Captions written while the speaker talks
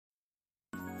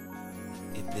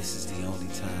If this is the only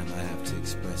time I have to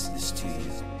express this to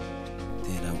you,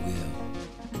 then I will.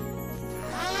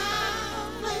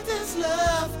 I've played this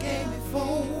love game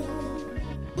before.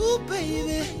 Ooh,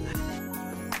 baby.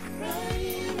 Right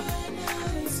here, right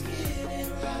now, let's get it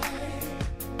right.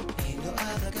 Ain't no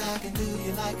other guy can do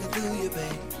you like I do you,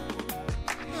 babe.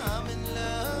 I'm in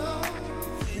love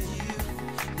with you.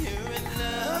 You're in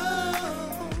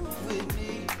love with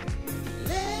me.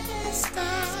 Let's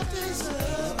stop this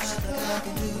love. Ain't no other guy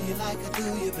can do you like I do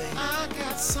you, babe. I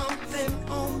got something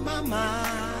on my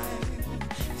mind.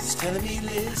 It's telling me,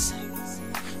 listen.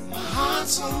 My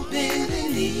heart's on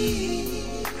bending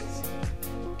knees.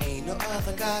 Ain't no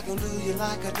other guy gonna do you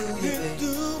like I do you, babe.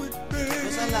 Do it, babe.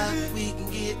 Cause I like we can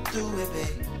get through it,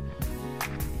 babe.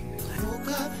 I woke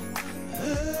up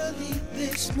early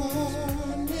this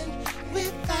morning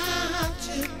without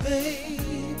you,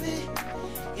 baby.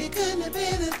 It couldn't have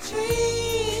been a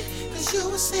dream, cause you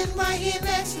were sitting right here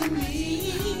next to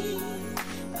me.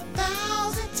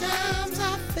 1,000 times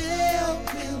I felt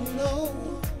real low.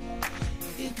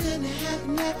 It couldn't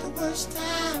happen at the worst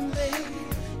time, babe,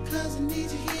 cause I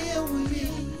need you here with me.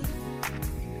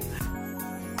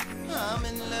 I'm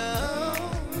in love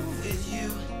with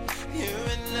you. You're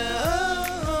in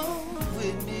love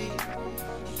with me.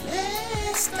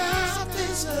 Let's stop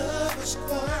this lover's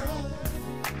quarrel.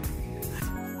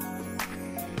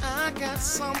 I got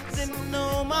something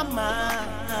on my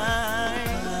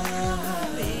mind.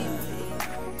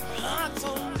 Heart's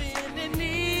on bending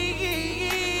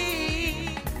knee.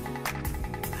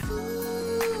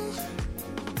 Ooh,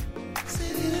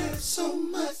 said it hurts so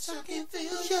much I can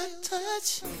feel your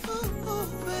touch. Ooh,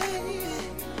 baby,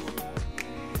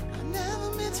 I never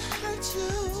meant to hurt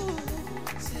you.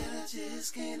 Said I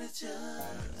just can't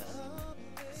adjust.